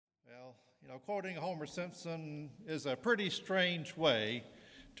Quoting Homer Simpson is a pretty strange way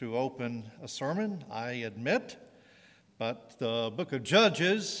to open a sermon, I admit. But the book of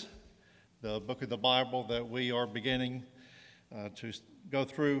Judges, the book of the Bible that we are beginning to go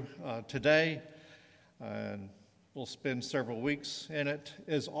through today, and we'll spend several weeks in it,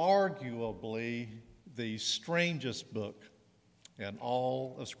 is arguably the strangest book in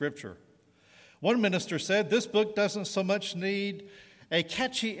all of Scripture. One minister said this book doesn't so much need a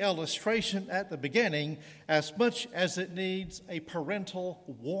catchy illustration at the beginning as much as it needs a parental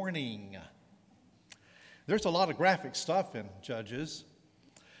warning. There's a lot of graphic stuff in Judges.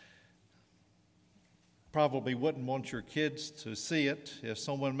 Probably wouldn't want your kids to see it if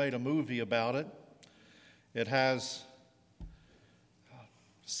someone made a movie about it. It has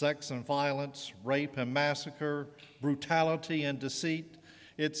sex and violence, rape and massacre, brutality and deceit.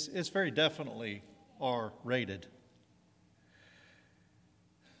 It's very definitely R-rated.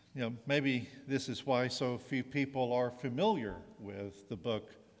 Maybe this is why so few people are familiar with the book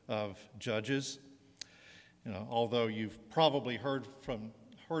of Judges. Although you've probably heard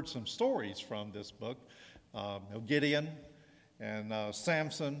some stories from this book. Gideon and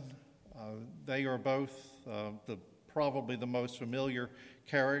Samson, they are both probably the most familiar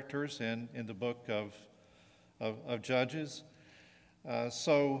characters in the book of Judges.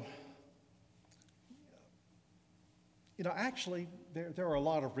 Actually, there are a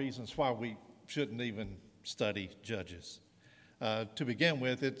lot of reasons why we shouldn't even study Judges. To begin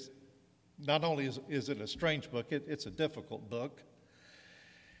with, it's not only is it a strange book, it's a difficult book.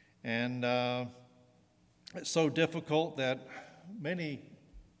 And it's so difficult that many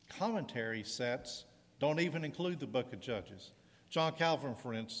commentary sets don't even include the book of Judges. John Calvin,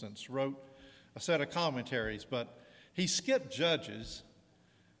 for instance, wrote a set of commentaries, but he skipped Judges.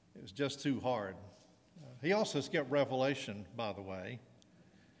 It was just too hard. He also skipped Revelation, by the way.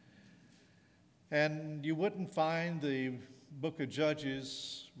 And you wouldn't find the book of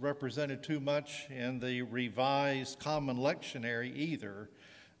Judges represented too much in the Revised Common Lectionary either.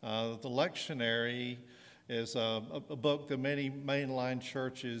 The lectionary is a book that many mainline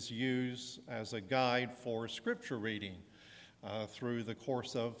churches use as a guide for scripture reading through the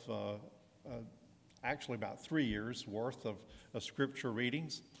course of actually about 3 years' worth of scripture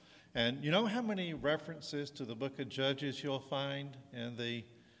readings. And you know how many references to the book of Judges you'll find in the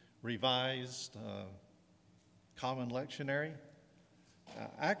Revised Common Lectionary?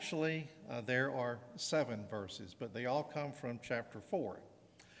 There are 7 verses, but they all come from chapter 4.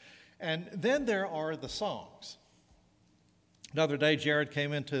 And then there are the songs. Another day, Jared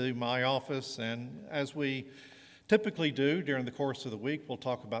came into my office, and as we typically do during the course of the week, we'll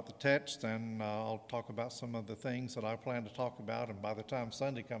talk about the text, and I'll talk about some of the things that I plan to talk about. And by the time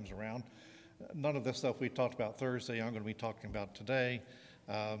Sunday comes around, none of the stuff we talked about Thursday I'm going to be talking about today.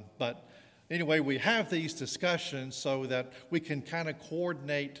 But anyway, we have these discussions so that we can kind of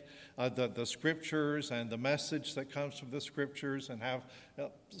coordinate the scriptures and the message that comes from the scriptures, and have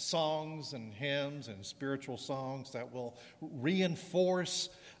songs and hymns and spiritual songs that will reinforce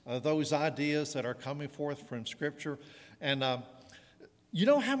those ideas that are coming forth from Scripture. And you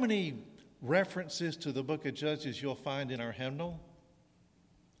know how many references to the book of Judges you'll find in our hymnal?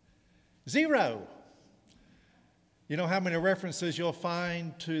 0. You know how many references you'll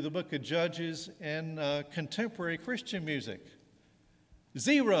find to the book of Judges in contemporary Christian music?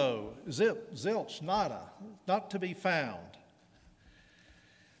 0. Zip, zilch, nada, not to be found.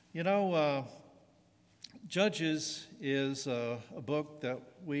 Judges is a book that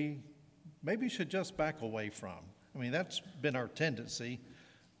we maybe should just back away from. I mean, that's been our tendency.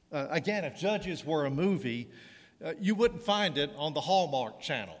 Again, if Judges were a movie, you wouldn't find it on the Hallmark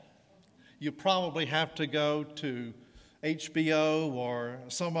Channel. You probably have to go to HBO or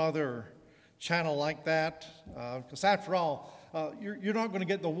some other channel like that, because after all, you're not going to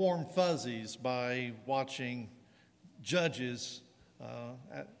get the warm fuzzies by watching Judges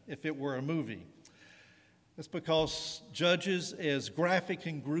if it were a movie. It's because Judges is graphic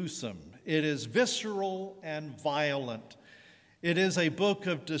and gruesome. It is visceral and violent. It is a book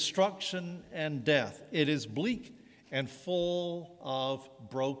of destruction and death. It is bleak and full of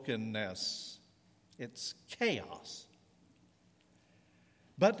brokenness. It's chaos.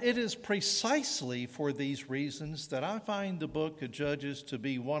 But it is precisely for these reasons that I find the book of Judges to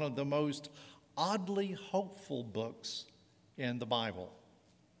be one of the most oddly hopeful books in the Bible.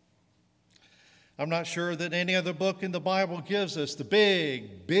 I'm not sure that any other book in the Bible gives us the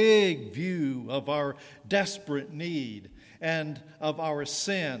big view of our desperate need and of our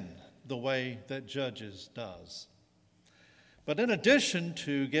sin the way that Judges does. But in addition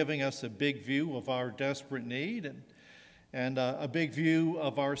to giving us a big view of our desperate need, and a big view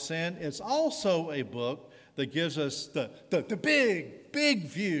of our sin. It's also a book that gives us the big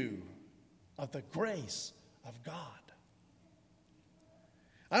view of the grace of God.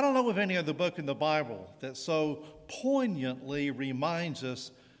 I don't know of any other book in the Bible that so poignantly reminds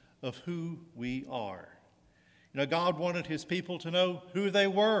us of who we are. You know, God wanted his people to know who they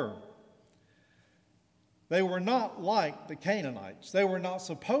were. They were not like the Canaanites. They were not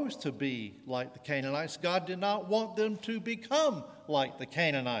supposed to be like the Canaanites. God did not want them to become like the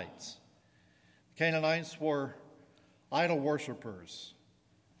Canaanites. The Canaanites were idol worshipers.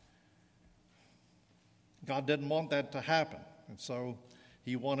 God didn't want that to happen. And so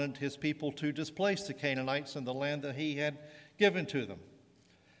he wanted his people to displace the Canaanites in the land that he had given to them.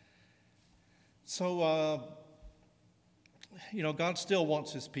 So, God still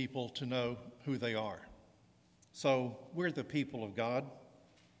wants his people to know who they are. So we're the people of God.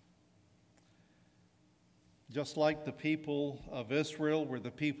 Just like the people of Israel were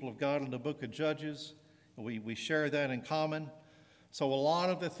the people of God in the book of Judges, we share that in common. So a lot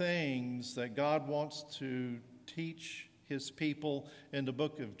of the things that God wants to teach his people in the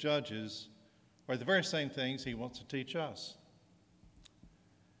book of Judges are the very same things he wants to teach us.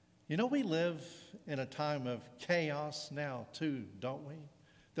 You know, we live in a time of chaos now too, don't we?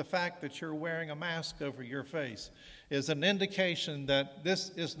 The fact that you're wearing a mask over your face is an indication that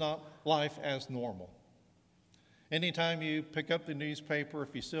this is not life as normal. Anytime you pick up the newspaper,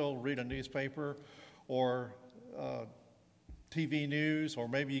 if you still read a newspaper, or TV news, or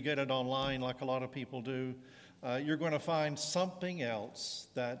maybe you get it online like a lot of people do, you're going to find something else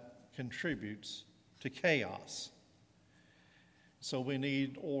that contributes to chaos. So we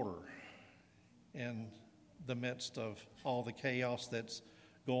need order in the midst of all the chaos that's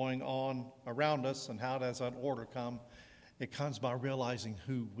going on around us. And how does that order come? It comes by realizing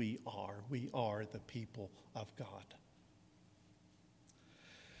who we are. We are the people of God.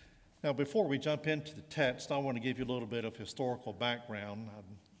 Now, before we jump into the text, I want to give you a little bit of historical background.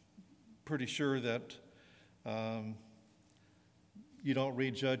 I'm pretty sure that you don't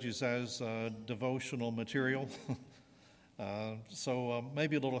read Judges as devotional material. So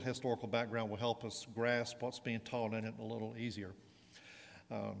maybe a little historical background will help us grasp what's being taught in it a little easier.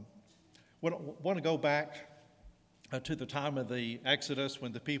 Want to go back to the time of the Exodus,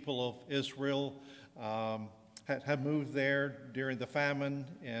 when the people of Israel had moved there during the famine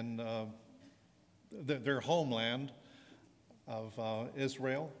in their homeland of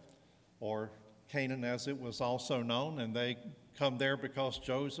Israel, or Canaan as it was also known. And they come there because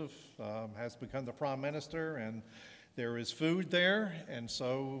Joseph has become the prime minister, and there is food there. And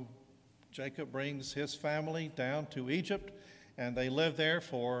so Jacob brings his family down to Egypt, and they live there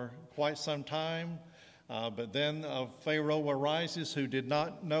for quite some time. But then Pharaoh arises, who did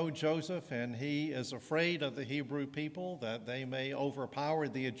not know Joseph, and he is afraid of the Hebrew people, that they may overpower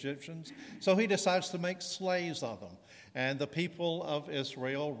the Egyptians. So he decides to make slaves of them. And the people of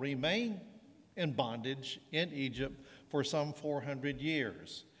Israel remain in bondage in Egypt for some 400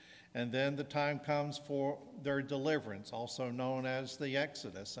 years. And then the time comes for their deliverance, also known as the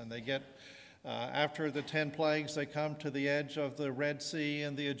Exodus. And they get, after the 10 plagues, they come to the edge of the Red Sea,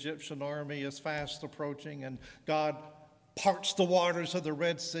 and the Egyptian army is fast approaching. And God parts the waters of the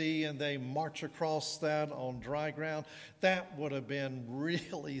Red Sea, and they march across that on dry ground. That would have been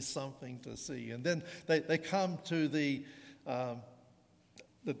really something to see. And then they come to the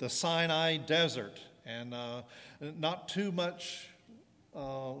Sinai desert, and not too much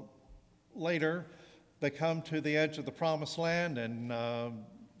later, they come to the edge of the Promised Land, and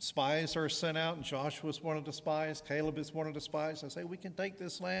spies are sent out, and Joshua's one of the spies, Caleb is one of the spies. They say, we can take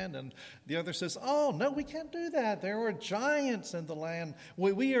this land, and the other says, oh, no, we can't do that. There are giants in the land.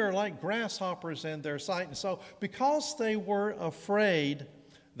 We are like grasshoppers in their sight. And so because they were afraid,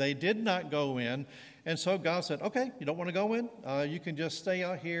 they did not go in. And so God said, okay, you don't want to go in? You can just stay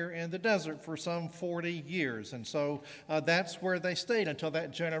out here in the desert for some 40 years. And so that's where they stayed until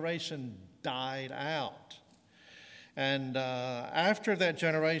that generation died out. And after that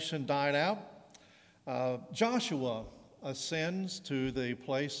generation died out, Joshua ascends to the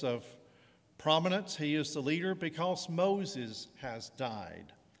place of prominence. He is the leader because Moses has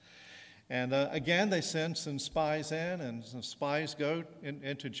died. And again, they send some spies in, and some spies go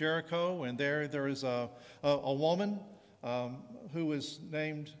into Jericho, and there is a woman who is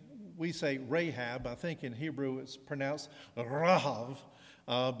named, we say Rahab. I think in Hebrew it's pronounced Rahav,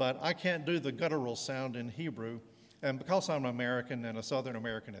 but I can't do the guttural sound in Hebrew. And because I'm an American, and a Southern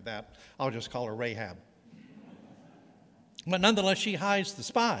American at that, I'll just call her Rahab. But nonetheless, she hides the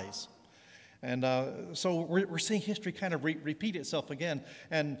spies. And so we're seeing history kind of repeat itself again.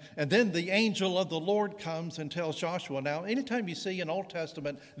 And then the angel of the Lord comes and tells Joshua. Now, anytime you see in Old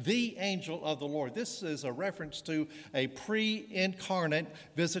Testament, the angel of the Lord, this is a reference to a pre-incarnate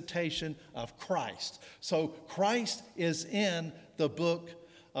visitation of Christ. So Christ is in the book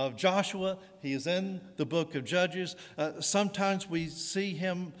of Joshua. He is in the book of Judges. Sometimes we see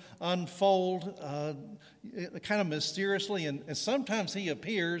him unfold kind of mysteriously, and sometimes he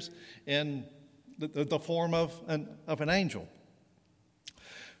appears in the form of an angel.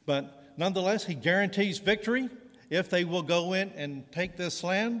 But nonetheless, he guarantees victory if they will go in and take this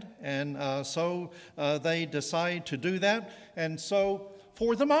land, and so they decide to do that. And so,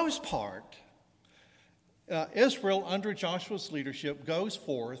 for the most part, Israel, under Joshua's leadership, goes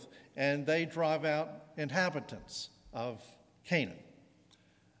forth and they drive out inhabitants of Canaan,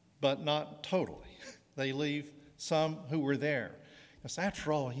 but not totally. They leave some who were there. Because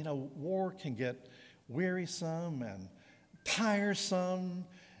after all, war can get wearisome and tiresome,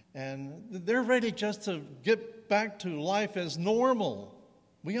 and they're ready just to get back to life as normal.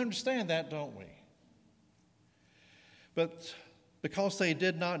 We understand that, don't we? But because they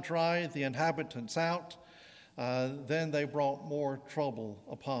did not drive the inhabitants out, then they brought more trouble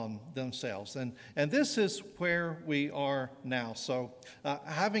upon themselves. And this is where we are now. So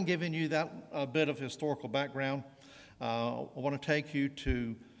having given you that bit of historical background, I want to take you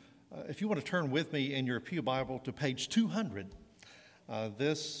to, if you want to turn with me in your Pew Bible to page 200.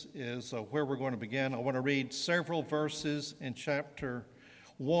 This is where we're going to begin. I want to read several verses in chapter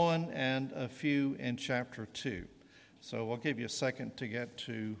 1 and a few in chapter 2. So I'll give you a second to get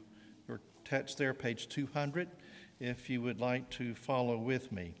to your text there, page 200, if you would like to follow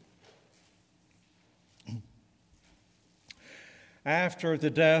with me. After the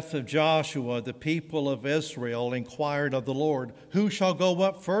death of Joshua, the people of Israel inquired of the Lord, "Who shall go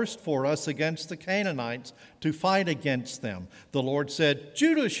up first for us against the Canaanites to fight against them?" The Lord said,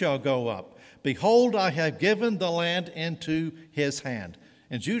 "Judah shall go up. Behold, I have given the land into his hand."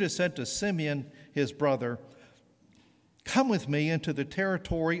 And Judah said to Simeon, his brother, "Come with me into the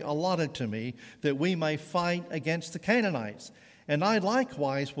territory allotted to me, that we may fight against the Canaanites. And I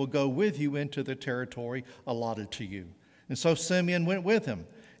likewise will go with you into the territory allotted to you." And so Simeon went with him.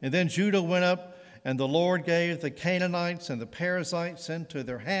 And then Judah went up, and the Lord gave the Canaanites and the Perizzites into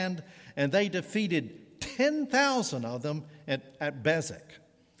their hand, and they defeated 10,000 of them at Bezek.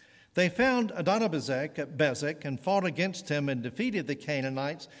 They found Adonibezek at Bezek and fought against him and defeated the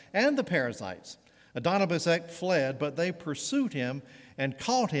Canaanites and the Perizzites. Adonibezek fled, but they pursued him and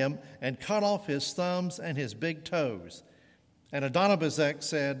caught him and cut off his thumbs and his big toes. And Adonibezek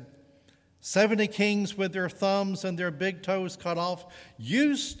said, 70 kings with their thumbs and their big toes cut off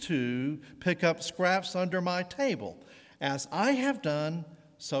used to pick up scraps under my table. As I have done,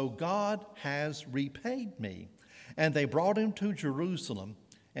 so God has repaid me. And they brought him to Jerusalem,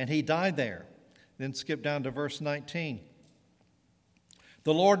 and he died there. Then skip down to verse 19.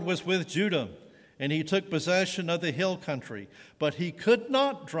 The Lord was with Judah, and he took possession of the hill country, but he could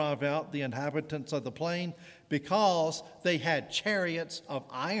not drive out the inhabitants of the plain because they had chariots of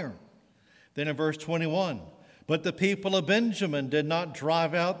iron. Then in verse 21, but the people of Benjamin did not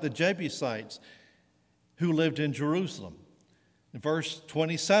drive out the Jebusites who lived in Jerusalem. In verse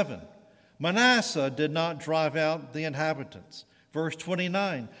 27, Manasseh did not drive out the inhabitants. Verse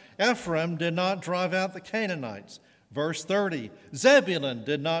 29, Ephraim did not drive out the Canaanites. Verse 30, Zebulun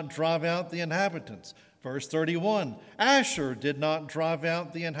did not drive out the inhabitants. Verse 31, Asher did not drive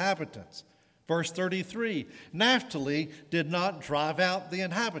out the inhabitants. Verse 33, Naphtali did not drive out the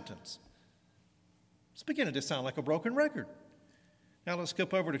inhabitants. It's beginning to sound like a broken record. Now let's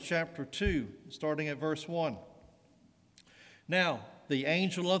skip over to chapter 2, starting at verse 1. Now, the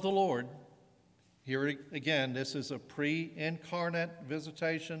angel of the Lord, here again, this is a pre-incarnate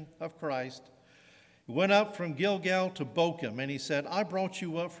visitation of Christ, went up from Gilgal to Bochum, and he said, I brought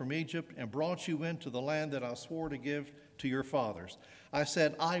you up from Egypt and brought you into the land that I swore to give to your fathers. I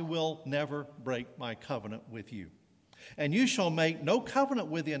said, I will never break my covenant with you. And you shall make no covenant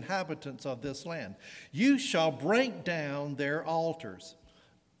with the inhabitants of this land. You shall break down their altars,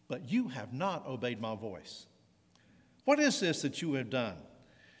 but you have not obeyed my voice. What is this that you have done?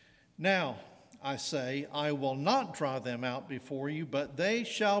 Now, I say, I will not drive them out before you, but they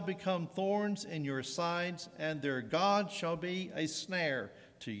shall become thorns in your sides, and their God shall be a snare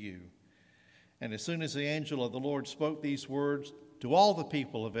to you. And as soon as the angel of the Lord spoke these words to all the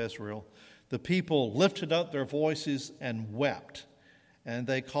people of Israel, the people lifted up their voices and wept, and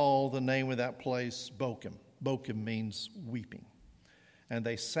they called the name of that place Bochum. Bochum means weeping. And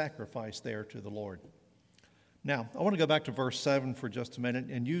they sacrificed there to the Lord. Now, I want to go back to verse 7 for just a minute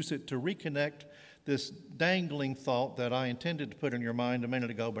and use it to reconnect this dangling thought that I intended to put in your mind a minute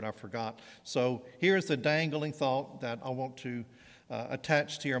ago, but I forgot. So here's the dangling thought that I want to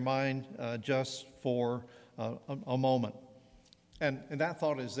attach to your mind just for a moment. And that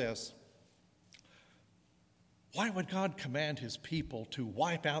thought is this: why would God command his people to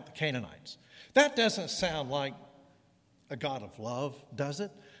wipe out the Canaanites? That doesn't sound like a God of love, does it?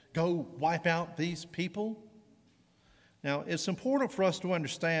 Go wipe out these people? Now, it's important for us to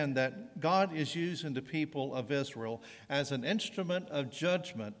understand that God is using the people of Israel as an instrument of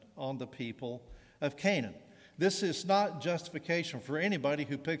judgment on the people of Canaan. This is not justification for anybody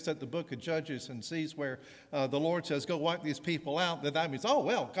who picks up the book of Judges and sees where the Lord says, go wipe these people out. That means, oh,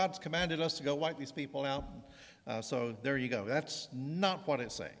 well, God's commanded us to go wipe these people out. So there you go. That's not what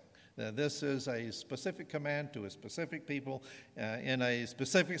it's saying. This is a specific command to a specific people in a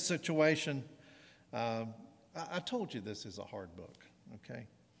specific situation. I told you this is a hard book, okay?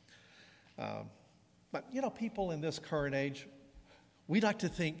 But, you know, people in this current age, we like to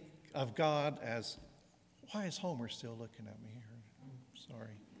think of God as, why is Homer still looking at me here? I'm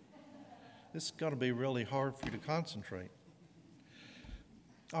sorry. This is going to be really hard for you to concentrate.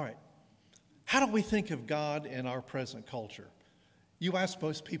 All right. How do we think of God in our present culture? You ask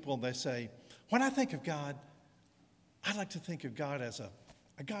most people, and they say, when I think of God, I like to think of God as a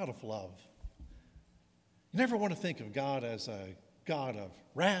God of love. You never want to think of God as a God of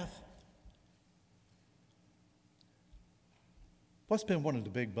wrath. What's been one of the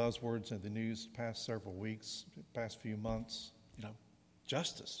big buzzwords in the news the past several weeks, past few months?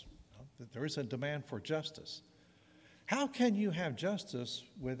 Justice. There is a demand for justice. How can you have justice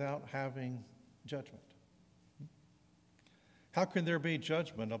without having judgment? How can there be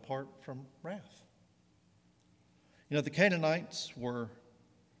judgment apart from wrath? The Canaanites were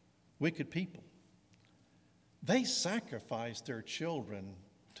wicked people. They sacrificed their children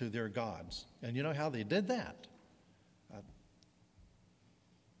to their gods. And you know how they did that?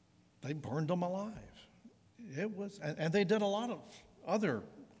 They burned them alive. And they did a lot of other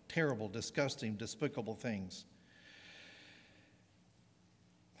terrible, disgusting, despicable things.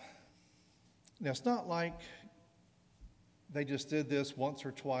 Now, it's not like they just did this once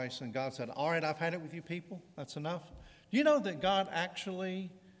or twice and God said, all right, I've had it with you people. That's enough. Do you know that God actually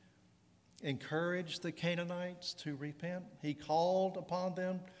encouraged the Canaanites to repent? He called upon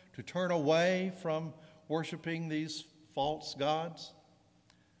them to turn away from worshiping these false gods.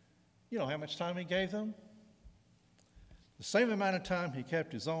 You know how much time he gave them? The same amount of time he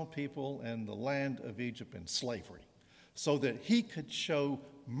kept his own people in the land of Egypt in slavery, so that he could show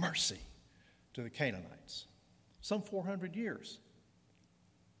mercy to the Canaanites. Some 400 years.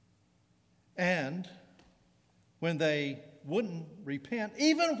 And when they wouldn't repent,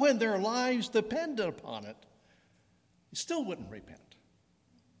 even when their lives depended upon it, they still wouldn't repent.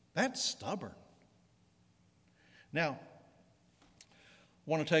 That's stubborn. Now, I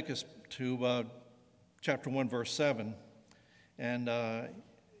want to take us to chapter 1, verse 7. And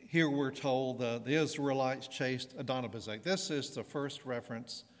here we're told the Israelites chased Adonibezek. This is the first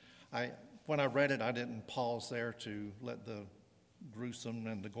reference. When I read it, I didn't pause there to let the gruesome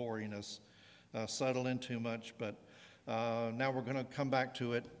and the goriness settle in too much. But now we're going to come back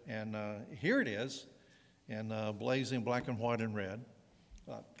to it. And here it is in blazing black and white and red.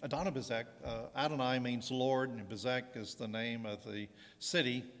 Adonibezek, Adonai means Lord, and Bezek is the name of the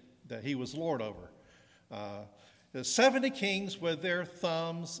city that he was Lord over. The 70 kings with their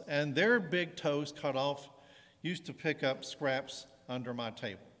thumbs and their big toes cut off used to pick up scraps under my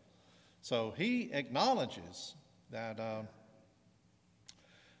table. So he acknowledges that,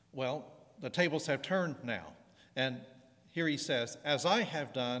 the tables have turned now. And here he says, as I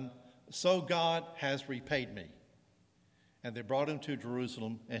have done, so God has repaid me. And they brought him to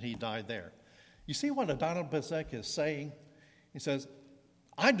Jerusalem, and he died there. You see what Adonibezek is saying? He says,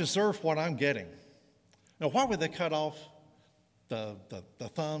 I deserve what I'm getting. Now, why would they cut off the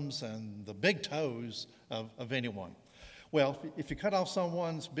thumbs and the big toes of anyone? Well, if you cut off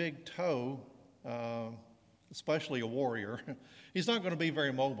someone's big toe, especially a warrior, he's not going to be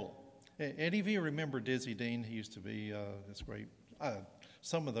very mobile. Any of you remember Dizzy Dean? He used to be this great,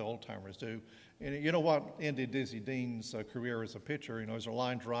 some of the old-timers do. And you know what ended Dizzy Dean's career as a pitcher? He was a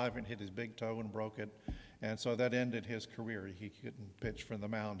line drive and hit his big toe and broke it. And so that ended his career. He couldn't pitch from the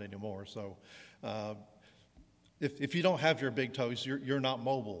mound anymore. So if you don't have your big toes, you're not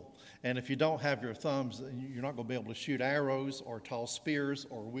mobile. And if you don't have your thumbs, you're not going to be able to shoot arrows or toss spears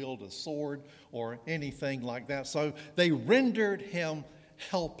or wield a sword or anything like that. So they rendered him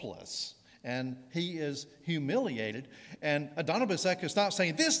helpless, and he is humiliated. And Adonibezek is not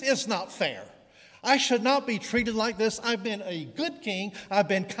saying, this is not fair. I should not be treated like this. I've been a good king. I've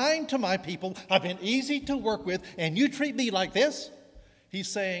been kind to my people. I've been easy to work with, and you treat me like this? He's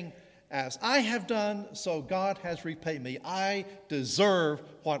saying, as I have done, so God has repaid me. I deserve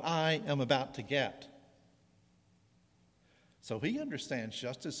what I am about to get. So he understands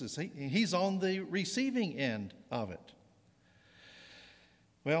justice. He's on the receiving end of it.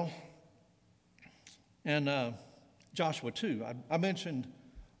 Well, in Joshua 2, I mentioned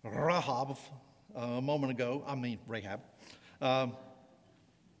Rahab a moment ago. Rahab.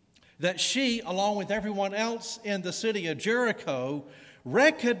 That she, along with everyone else in the city of Jericho,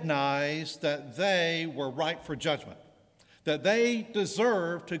 recognized that they were ripe for judgment, that they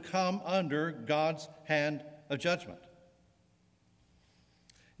deserved to come under God's hand of judgment.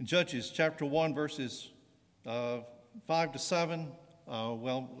 In Judges chapter 1, verses 5 to 7,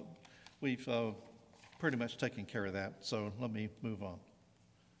 we've pretty much taken care of that, so let me move on.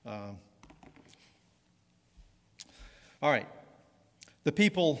 All right. The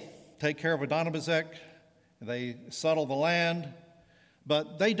people take care of Adonibezek. They settle the land,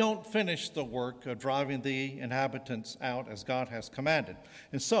 but they don't finish the work of driving the inhabitants out as God has commanded.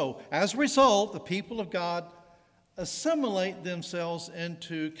 And so, as a result, the people of God assimilate themselves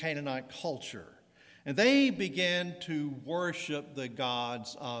into Canaanite culture. And they begin to worship the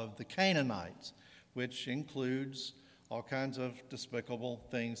gods of the Canaanites, which includes all kinds of despicable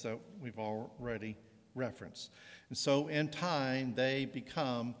things that we've already referenced. And so in time, they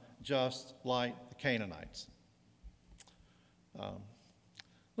become just like the Canaanites.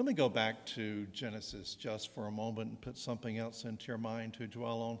 Let me go back to Genesis just for a moment and put something else into your mind to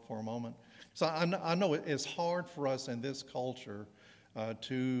dwell on for a moment. So I know it's hard for us in this culture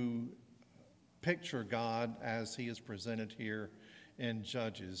to picture God as he is presented here in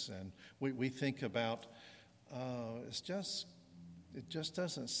Judges. And we think about, it just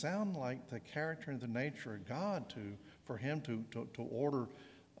doesn't sound like the character and the nature of God for him to order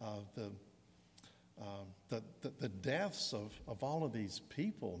the deaths of all of these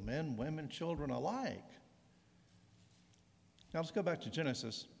people, men, women, children alike. Now let's go back to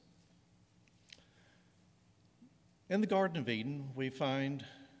Genesis. In the Garden of Eden, we find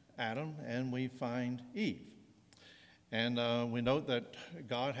Adam and we find Eve. And we note that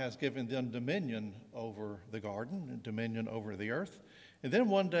God has given them dominion over the garden, dominion over the earth. And then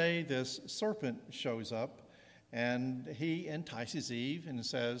one day this serpent shows up and he entices Eve and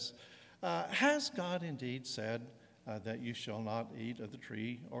says, has God indeed said that you shall not eat of the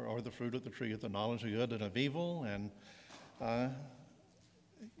tree or the fruit of the tree of the knowledge of good and of evil? And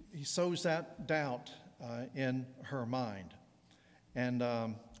he sows that doubt in her mind. And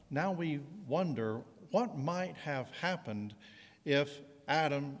now we wonder what might have happened if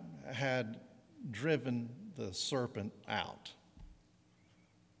Adam had driven the serpent out.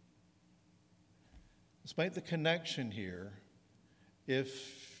 Let's make the connection here.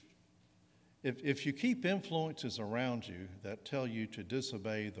 If you keep influences around you that tell you to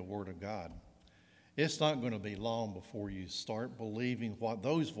disobey the Word of God, it's not going to be long before you start believing what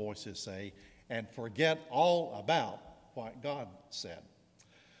those voices say and forget all about what God said.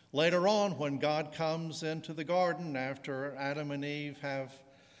 Later on, when God comes into the garden after Adam and Eve have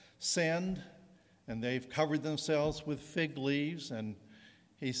sinned and they've covered themselves with fig leaves, and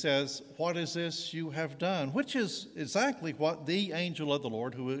he says, what is this you have done? Which is exactly what the angel of the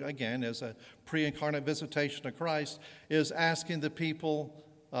Lord, who again is a pre-incarnate visitation of Christ, is asking the people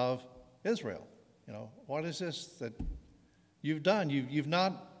of Israel. What is this that you've done? You've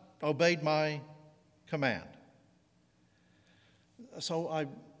not obeyed my command. So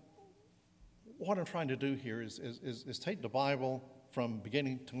what I'm trying to do here is take the Bible from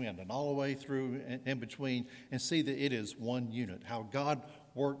beginning to end and all the way through and in between and see that it is one unit, how God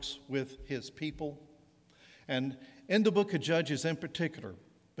works with his people. And in the book of Judges in particular,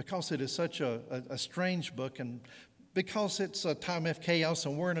 because it is such a strange book and because it's a time of chaos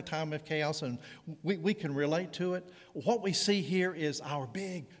and we're in a time of chaos and we can relate to it, what we see here is our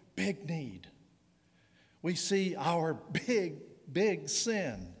big, big need. We see our big, big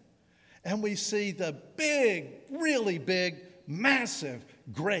sin. And we see the big, really big, massive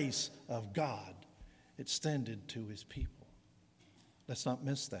grace of God extended to his people. Let's not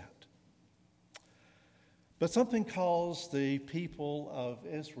miss that. But something caused the people of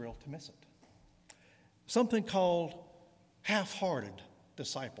Israel to miss it. Something called half-hearted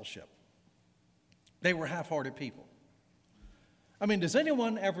discipleship. They were half-hearted people. Does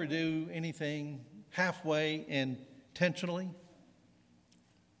anyone ever do anything halfway intentionally?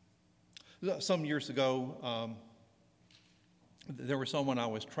 Some years ago, there was someone I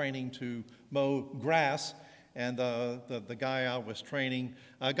was training to mow grass, and the guy I was training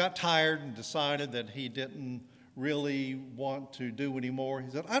got tired and decided that he didn't really want to do anymore. He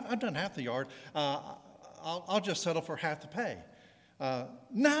said, I've done half the yard. I'll just settle for half the pay.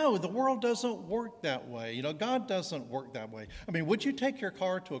 No, the world doesn't work that way. God doesn't work that way. I mean, would you take your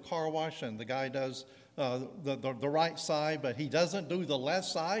car to a car wash and the guy does the right side, but he doesn't do the left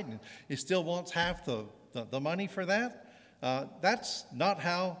side and he still wants half the money for that? That's not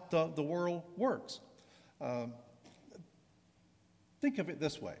how the world works. Think of it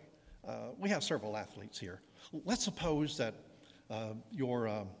this way. We have several athletes here. Let's suppose that I'll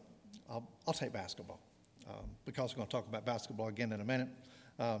take basketball. Because we're going to talk about basketball again in a minute.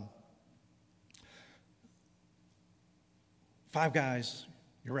 5 guys,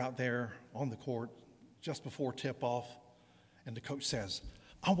 you're out there on the court just before tip-off, and the coach says,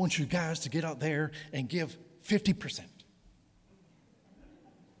 I want you guys to get out there and give 50%.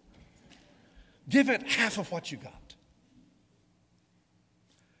 Give it half of what you got.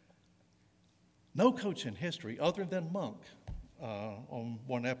 No coach in history, other than Monk on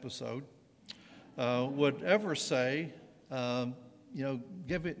one episode, would ever say,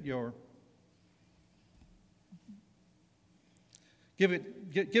 give it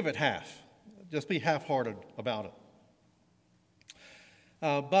half. Just be half-hearted about it.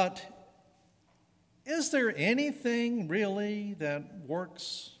 But is there anything really that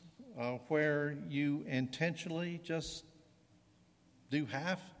works where you intentionally just do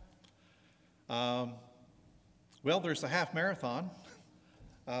half? Well, there's the half marathon.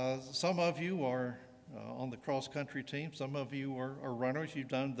 Some of you are on the cross-country team. Some of you are runners. You've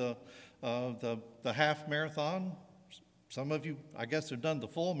done the half marathon. Some of you, I guess, have done the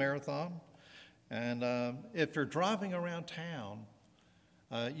full marathon. And if you're driving around town,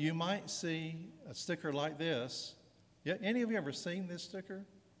 you might see a sticker like this. Yeah, any of you ever seen this sticker?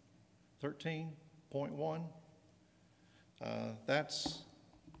 13.1. That's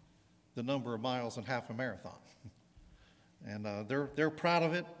the number of miles in half a marathon. And they're proud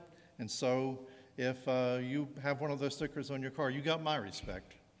of it. And so if you have one of those stickers on your car, you got my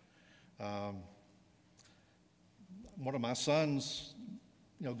respect. One of my sons,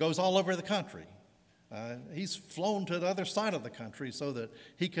 goes all over the country. He's flown to the other side of the country so that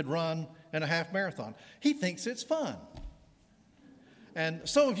he could run in a half marathon. He thinks it's fun. And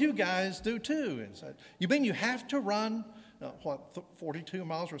some of you guys do too. And so, you mean you have to run 42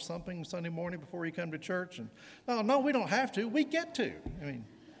 miles or something Sunday morning before you come to church? And no, we don't have to. We get to. I mean,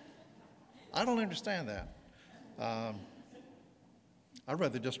 I don't understand that. I'd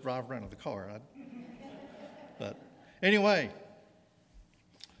rather just drive around in the car. But anyway,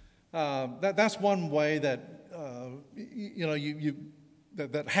 that's one way that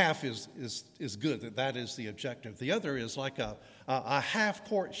that half is good. That is the objective. The other is like a half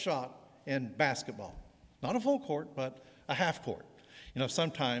court shot in basketball, not a full court, but a half court.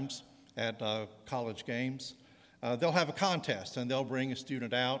 Sometimes at college games, they'll have a contest and they'll bring a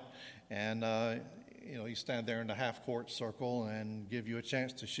student out and, you stand there in the half court circle and give you a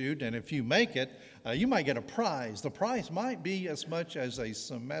chance to shoot. And if you make it, you might get a prize. The prize might be as much as a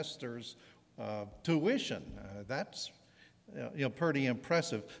semester's tuition. That's pretty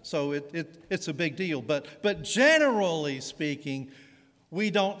impressive. So it's a big deal. But generally speaking, we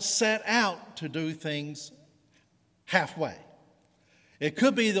don't set out to do things halfway. It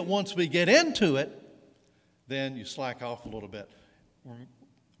could be that once we get into it, then you slack off a little bit.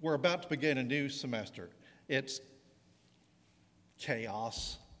 We're about to begin a new semester. It's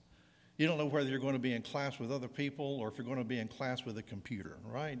chaos. You don't know whether you're going to be in class with other people or if you're going to be in class with a computer,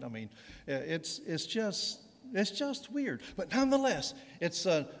 right? I mean, it's just weird. But nonetheless, it's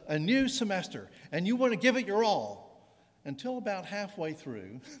a new semester, and you want to give it your all. Until about halfway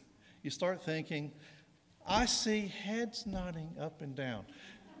through, you start thinking, I see heads nodding up and down.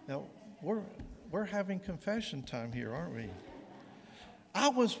 Now, we're having confession time here, aren't we? I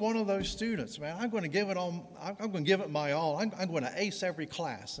was one of those students, man. I'm going to give it all. I'm going to give it my all. I'm going to ace every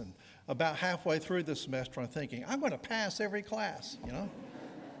class. And about halfway through the semester, I'm thinking, I'm going to pass every class,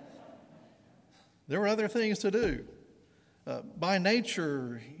 There were other things to do. By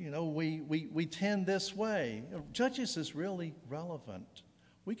nature, we tend this way. Judges is really relevant.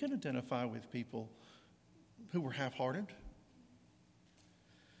 We can identify with people who were half-hearted.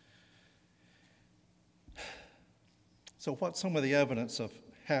 So what's some of the evidence of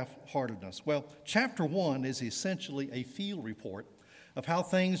half-heartedness? Well, chapter 1 is essentially a field report of how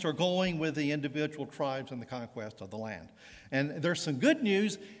things are going with the individual tribes in the conquest of the land. And there's some good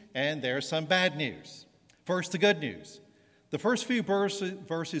news and there's some bad news. First, the good news. The first few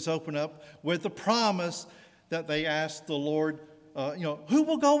verses open up with the promise that they asked the Lord, who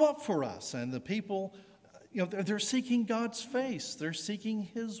will go up for us? And the people, they're seeking God's face. They're seeking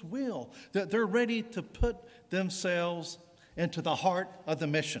His will. They're ready to put themselves into the heart of the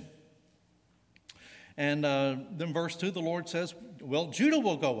mission. And then verse 2, the Lord says, well, Judah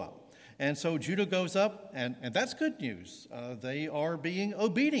will go up. And so Judah goes up, and that's good news. They are being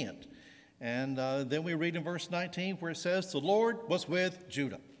obedient. And then we read in verse 19 where it says, the Lord was with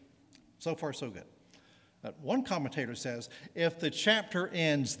Judah. So far, so good. One commentator says, if the chapter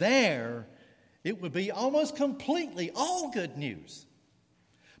ends there, it would be almost completely all good news.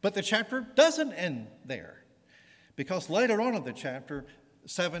 But the chapter doesn't end there, because later on in the chapter,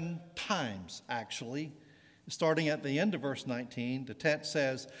 7 times actually, starting at the end of verse 19, the text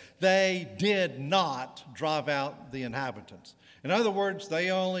says, they did not drive out the inhabitants. In other words, they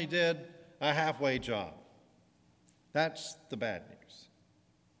only did a halfway job. That's the bad news.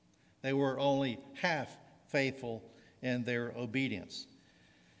 They were only half faithful in their obedience.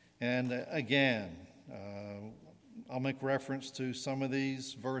 And again, I'll make reference to some of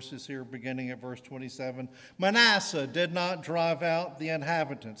these verses here, beginning at verse 27. Manasseh did not drive out the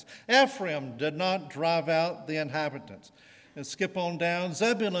inhabitants. Ephraim did not drive out the inhabitants. And skip on down.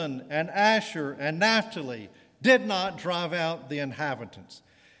 Zebulun and Asher and Naphtali did not drive out the inhabitants.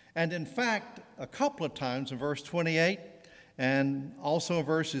 And in fact, a couple of times in verse 28 and also in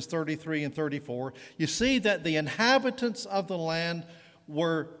verses 33 and 34, you see that the inhabitants of the land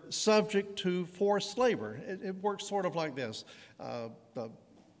were subject to forced labor. It works sort of like this. The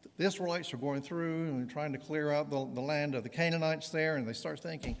Israelites are going through and trying to clear out the land of the Canaanites there, and they start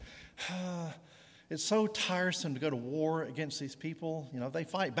thinking, it's so tiresome to go to war against these people. They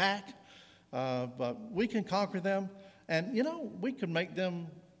fight back, but we can conquer them, and, we could make them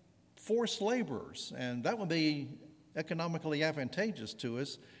forced laborers, and that would be economically advantageous to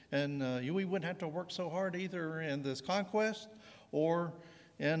us, and we wouldn't have to work so hard either in this conquest or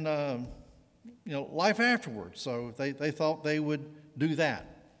in life afterwards. So they thought they would do that.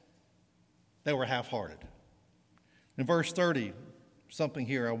 They were half-hearted. In verse 30, something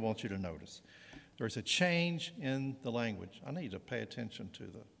here I want you to notice. There's a change in the language. I need to pay attention to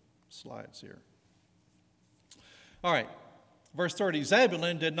the slides here. All right, verse 30,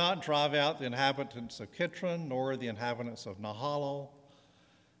 Zebulun did not drive out the inhabitants of Kitron, nor the inhabitants of Nahalol.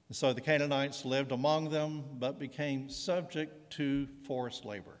 And so the Canaanites lived among them, but became subject to forced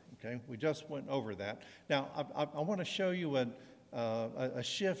labor. Okay, we just went over that. Now, I want to show you a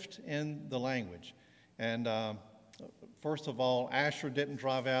shift in the language. And first of all, Asher didn't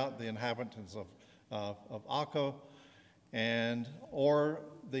drive out the inhabitants of Akko, or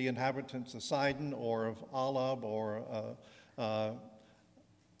the inhabitants of Sidon, or of Alab, or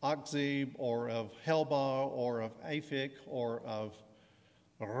Akzib, or of Helbah, or of Aphik, or of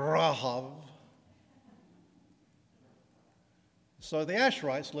Rahav. So the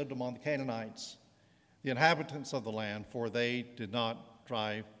Asherites lived among the Canaanites, the inhabitants of the land, for they did not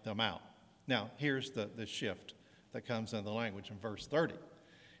drive them out. Now, here's the shift that comes in the language in verse 30.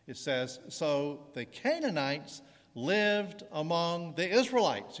 It says, so the Canaanites lived among the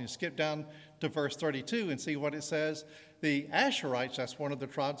Israelites. You skip down to verse 32 and see what it says. The Asherites, that's one of the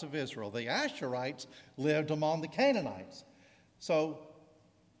tribes of Israel, the Asherites lived among the Canaanites. So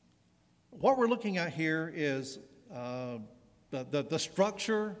what we're looking at here is the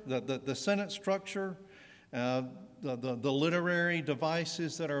structure, the sentence structure, the literary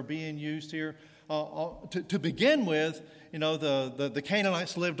devices that are being used here. To begin with, the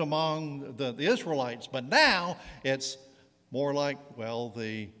Canaanites lived among the Israelites, but now it's more like, well,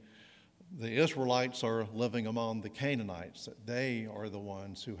 the Israelites are living among the Canaanites, that they are the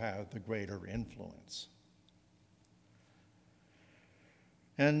ones who have the greater influence.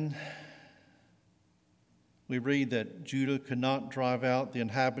 And we read that Judah could not drive out the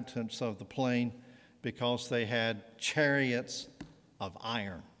inhabitants of the plain because they had chariots of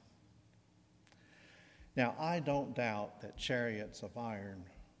iron. Now, I don't doubt that chariots of iron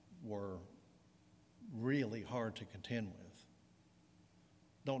were really hard to contend with.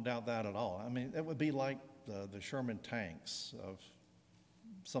 Don't doubt that at all. I mean, it would be like the Sherman tanks of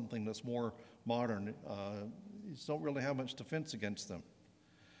something that's more modern. You don't really have much defense against them.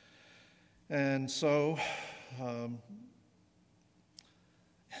 And so, if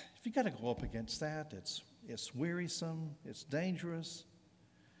you got to go up against that, it's wearisome, it's dangerous.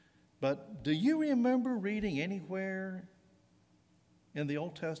 But do you remember reading anywhere in the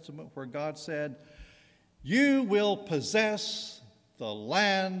Old Testament where God said, you will possess the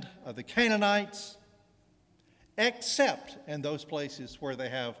land of the Canaanites, except in those places where they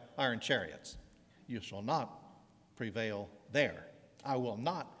have iron chariots? You shall not prevail there. I will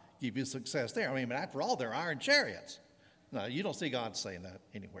not give you success there. I mean, after all, they're iron chariots. No, you don't see God saying that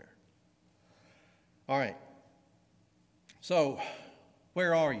anywhere. All right. So,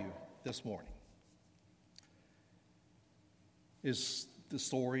 where are you this morning? Is the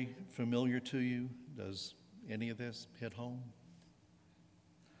story familiar to you? Does any of this hit home?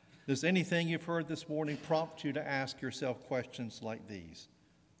 Does anything you've heard this morning prompt you to ask yourself questions like these?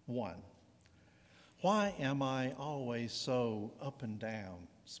 1, why am I always so up and down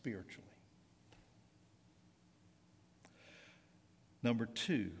spiritually? Number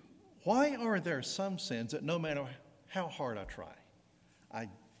 2, why are there some sins that no matter how hard I try, I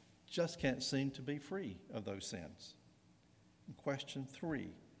just can't seem to be free of those sins? And question 3,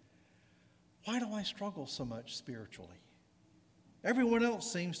 why do I struggle so much spiritually? Everyone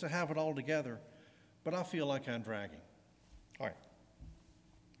else seems to have it all together, but I feel like I'm dragging. All right.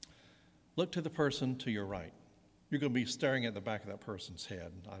 Look to the person to your right. You're going to be staring at the back of that person's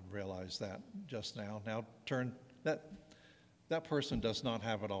head. I realized that just now. Now turn, that person does not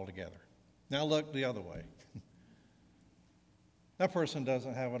have it all together. Now look the other way. That person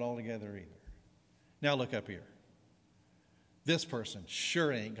doesn't have it all together either. Now look up here. This person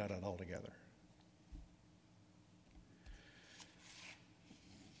sure ain't got it all together.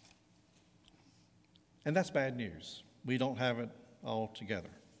 And that's bad news. We don't have it all together.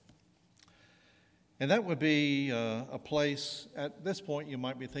 And that would be a place, at this point you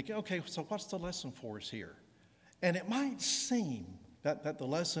might be thinking, okay, so what's the lesson for us here? And it might seem that the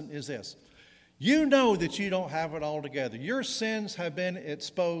lesson is this. You know that you don't have it all together. Your sins have been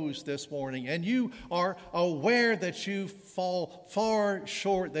exposed this morning, and you are aware that you fall far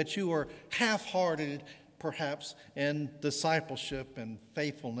short, that you are half-hearted, perhaps, in discipleship and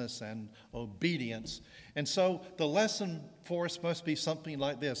faithfulness and obedience. And so the lesson for us must be something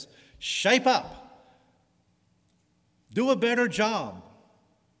like this. Shape up. Do a better job.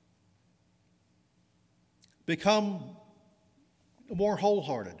 Become more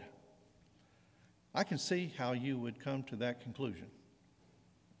wholehearted. I can see how you would come to that conclusion.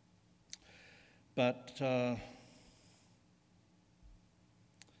 But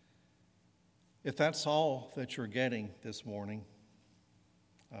if that's all that you're getting this morning,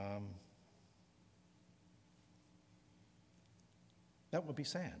 that would be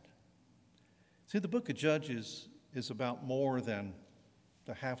sad. See, the book of Judges is about more than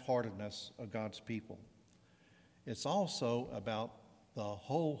the half-heartedness of God's people. It's also about the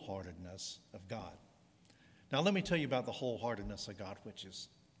wholeheartedness of God. Now, let me tell you about the wholeheartedness of God, which is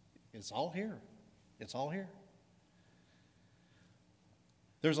it's all here. It's all here.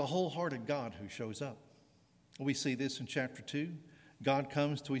 There's a wholehearted God who shows up. We see this in chapter 2. God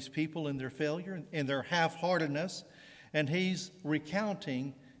comes to his people in their failure, in their half-heartedness, and he's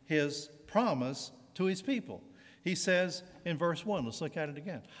recounting his promise to his people. He says in verse 1, let's look at it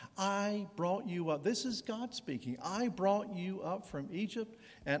again. I brought you up. This is God speaking. I brought you up from Egypt,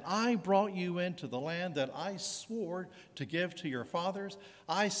 and I brought you into the land that I swore to give to your fathers.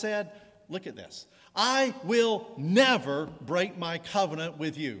 I said, look at this. I will never break my covenant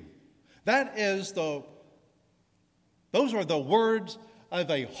with you. Those are the words of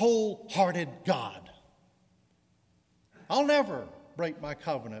a wholehearted God. I'll never break my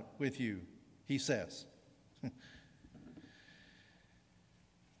covenant with you, he says.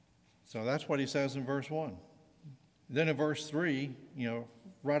 So that's what he says in verse 1. Then in verse 3,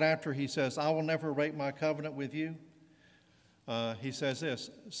 right after he says, I will never break my covenant with you, he says this,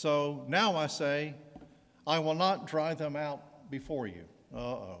 so now I say, I will not drive them out before you.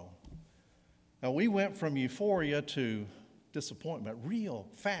 Uh-oh. Now we went from euphoria to disappointment real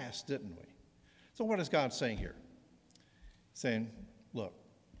fast, didn't we? So what is God saying here? Saying, look,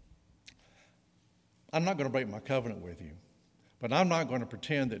 I'm not going to break my covenant with you, but I'm not going to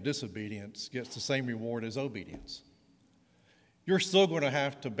pretend that disobedience gets the same reward as obedience. You're still going to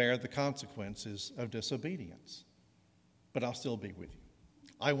have to bear the consequences of disobedience, but I'll still be with you.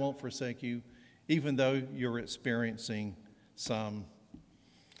 I won't forsake you, even though you're experiencing some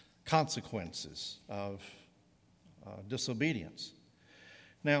consequences of disobedience.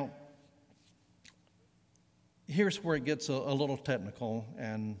 Now, here's where it gets a little technical,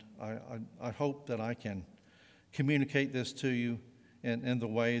 and I hope that I can communicate this to you in the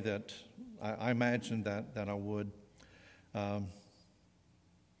way that I imagined that I would. Let's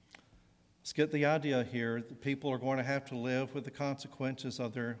get the idea here that people are going to have to live with the consequences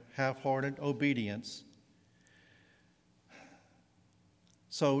of their half-hearted obedience.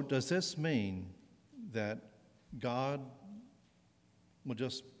 So does this mean that God will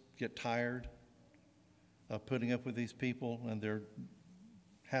just get tired of putting up with these people and their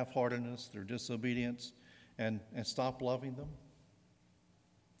half-heartedness, their disobedience, and stop loving them?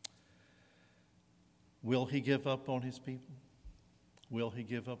 Will he give up on his people? Will he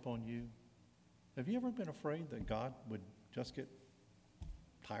give up on you? Have you ever been afraid that God would just get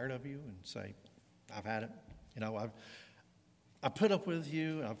tired of you and say, I've had it. I've put up with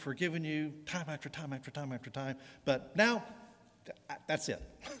you. I've forgiven you time after time after time after time. But now, that's it.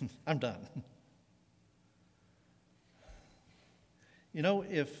 I'm done.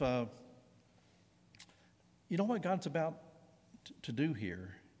 What God's about to do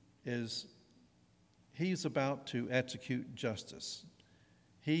here is he's about to execute justice.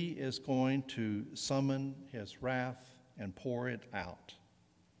 He is going to summon his wrath and pour it out.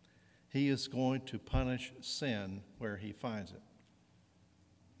 He is going to punish sin where he finds it.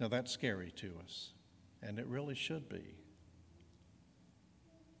 Now that's scary to us, and it really should be.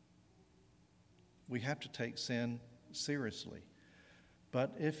 We have to take sin seriously.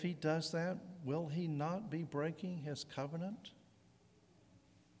 But if he does that, will he not be breaking his covenant?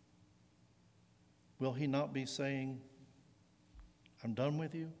 Will he not be saying, I'm done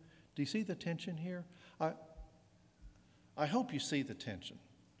with you? Do you see the tension here? I hope you see the tension.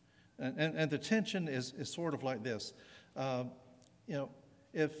 And the tension is sort of like this.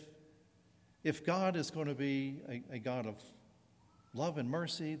 If God is going to be a God of love and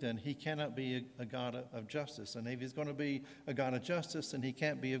mercy, then he cannot be a God of justice. And if he's going to be a God of justice, then he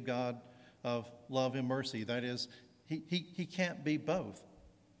can't be a God of love and mercy. That is, he can't be both.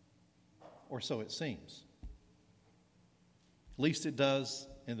 Or so it seems. At least it does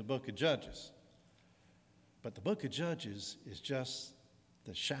in the book of Judges. But the book of Judges is just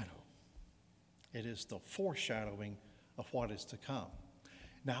the shadow. It is the foreshadowing of what is to come.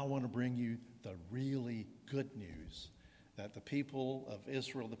 Now I want to bring you the really good news that the people of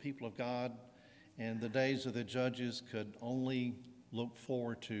Israel, the people of God, in the days of the judges could only look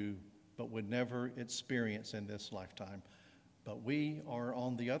forward to, but would never experience in this lifetime. But we are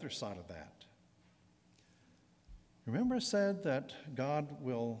on the other side of that. Remember it said that God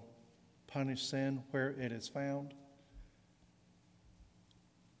will punish sin where it is found?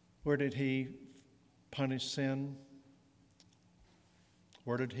 Where did he punish sin?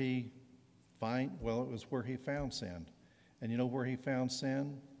 Where did he find? Well, it was where he found sin. And you know where he found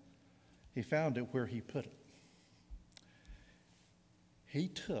sin? He found it where he put it. He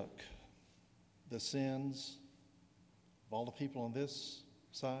took the sins of all the people on this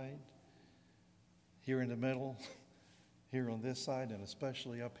side, here in the middle, here on this side, and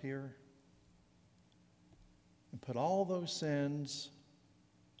especially up here, and put all those sins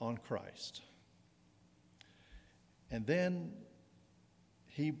on Christ. And then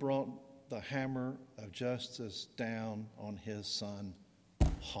he brought the hammer of justice down on his son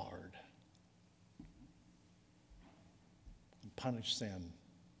hard. And punished sin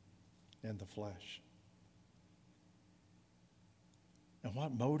in the flesh. And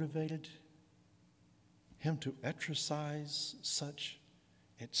what motivated him to exercise such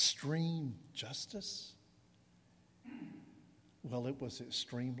extreme justice? Well, it was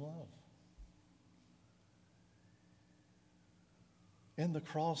extreme love. In the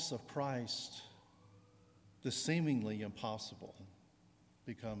cross of Christ, the seemingly impossible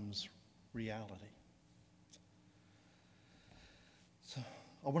becomes reality. So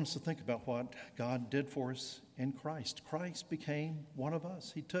I want us to think about what God did for us in Christ. Christ became one of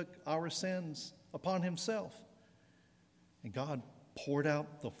us. He took our sins upon himself. And God poured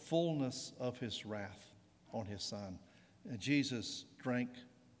out the fullness of his wrath on his son. And Jesus drank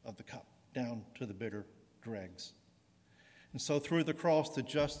of the cup down to the bitter dregs. And so through the cross, the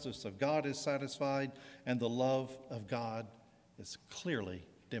justice of God is satisfied and the love of God is clearly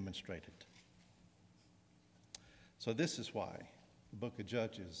demonstrated. So this is why the book of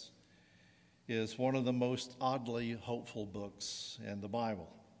Judges is one of the most oddly hopeful books in the Bible.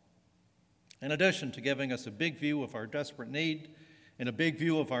 In addition to giving us a big view of our desperate need and a big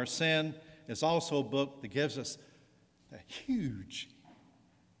view of our sin, it's also a book that gives us a huge,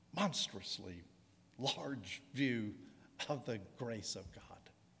 monstrously large view of the grace of God.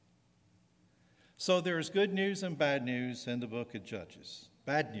 So there's good news and bad news in the book of Judges.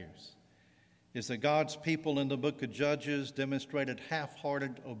 Bad news is that God's people in the book of Judges demonstrated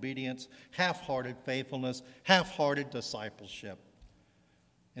half-hearted obedience, half-hearted faithfulness, half-hearted discipleship.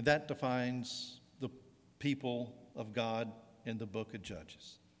 And that defines the people of God in the book of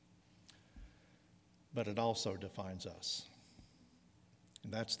Judges. But it also defines us.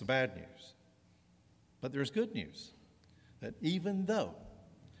 And that's the bad news. But there's good news. That even though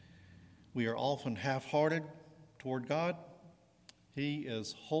we are often half-hearted toward God, he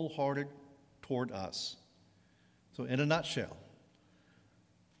is wholehearted toward us. So in a nutshell,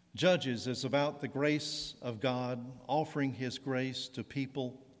 Judges is about the grace of God offering his grace to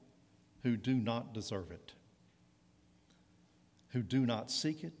people who do not deserve it, who do not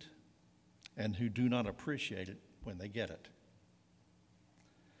seek it, and who do not appreciate it when they get it.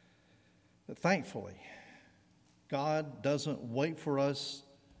 But thankfully, God doesn't wait for us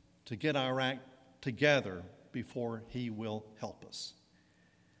to get our act together before He will help us.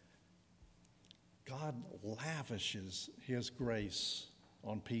 God lavishes His grace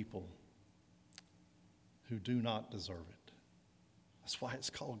on people who do not deserve it. That's why it's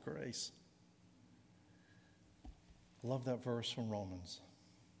called grace. I love that verse from Romans,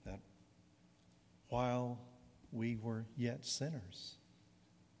 that while we were yet sinners,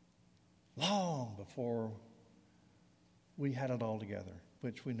 long before we had it all together,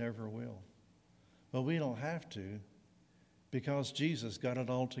 which we never will. But we don't have to, because Jesus got it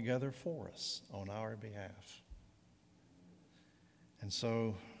all together for us on our behalf. And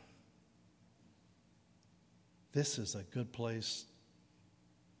so, this is a good place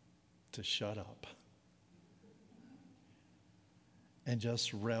to shut up and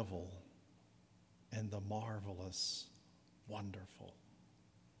just revel in the marvelous, wonderful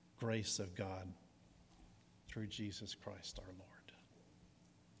grace of God through Jesus Christ our Lord.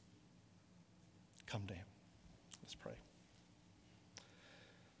 Come to Him. Let's pray.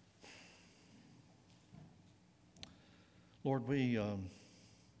 Lord, we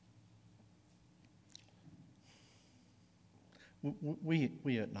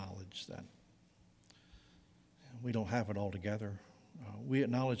acknowledge that we don't have it all together. We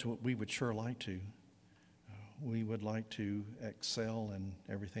acknowledge what we would sure like to. We would like to excel in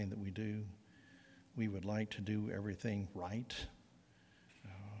everything that we do. We would like to do everything right.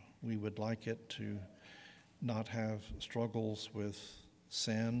 We would like it to not have struggles with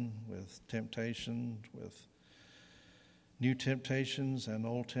sin, with temptation, with new temptations and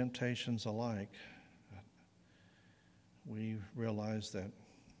old temptations alike. We realize that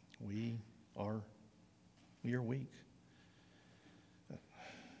we are weak.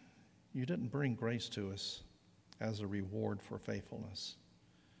 You didn't bring grace to us as a reward for faithfulness.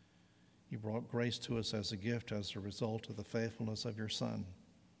 You brought grace to us as a gift as a result of the faithfulness of your Son,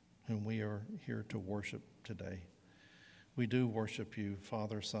 whom we are here to worship today. We do worship you,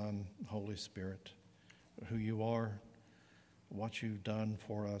 Father, Son, Holy Spirit, who you are, what you've done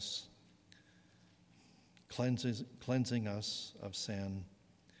for us, cleansing us of sin,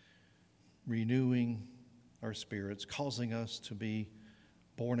 renewing our spirits, causing us to be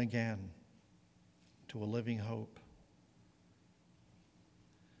born again to a living hope.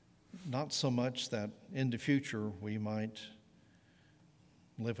 Not so much that in the future we might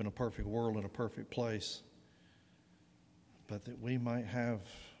live in a perfect world, in a perfect place, but that we might have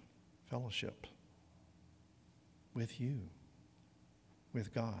fellowship with you,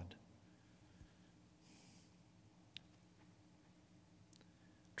 with God.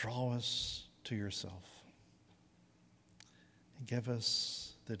 Draw us to yourself and give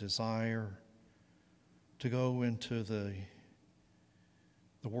us the desire to go into the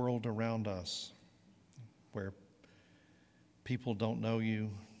world around us where people don't know you,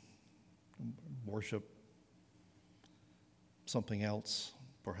 worship something else,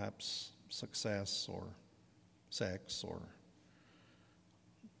 perhaps success or sex or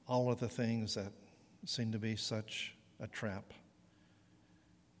all of the things that seem to be such a trap,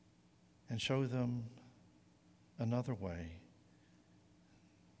 and show them another way.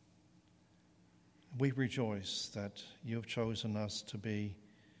 We rejoice that you have chosen us to be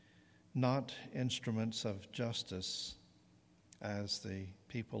not instruments of justice as the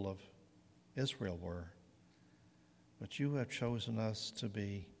people of Israel were, but you have chosen us to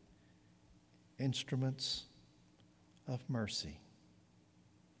be instruments of mercy.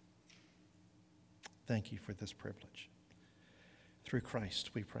 Thank you for this privilege. Through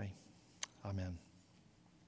Christ we pray. Amen.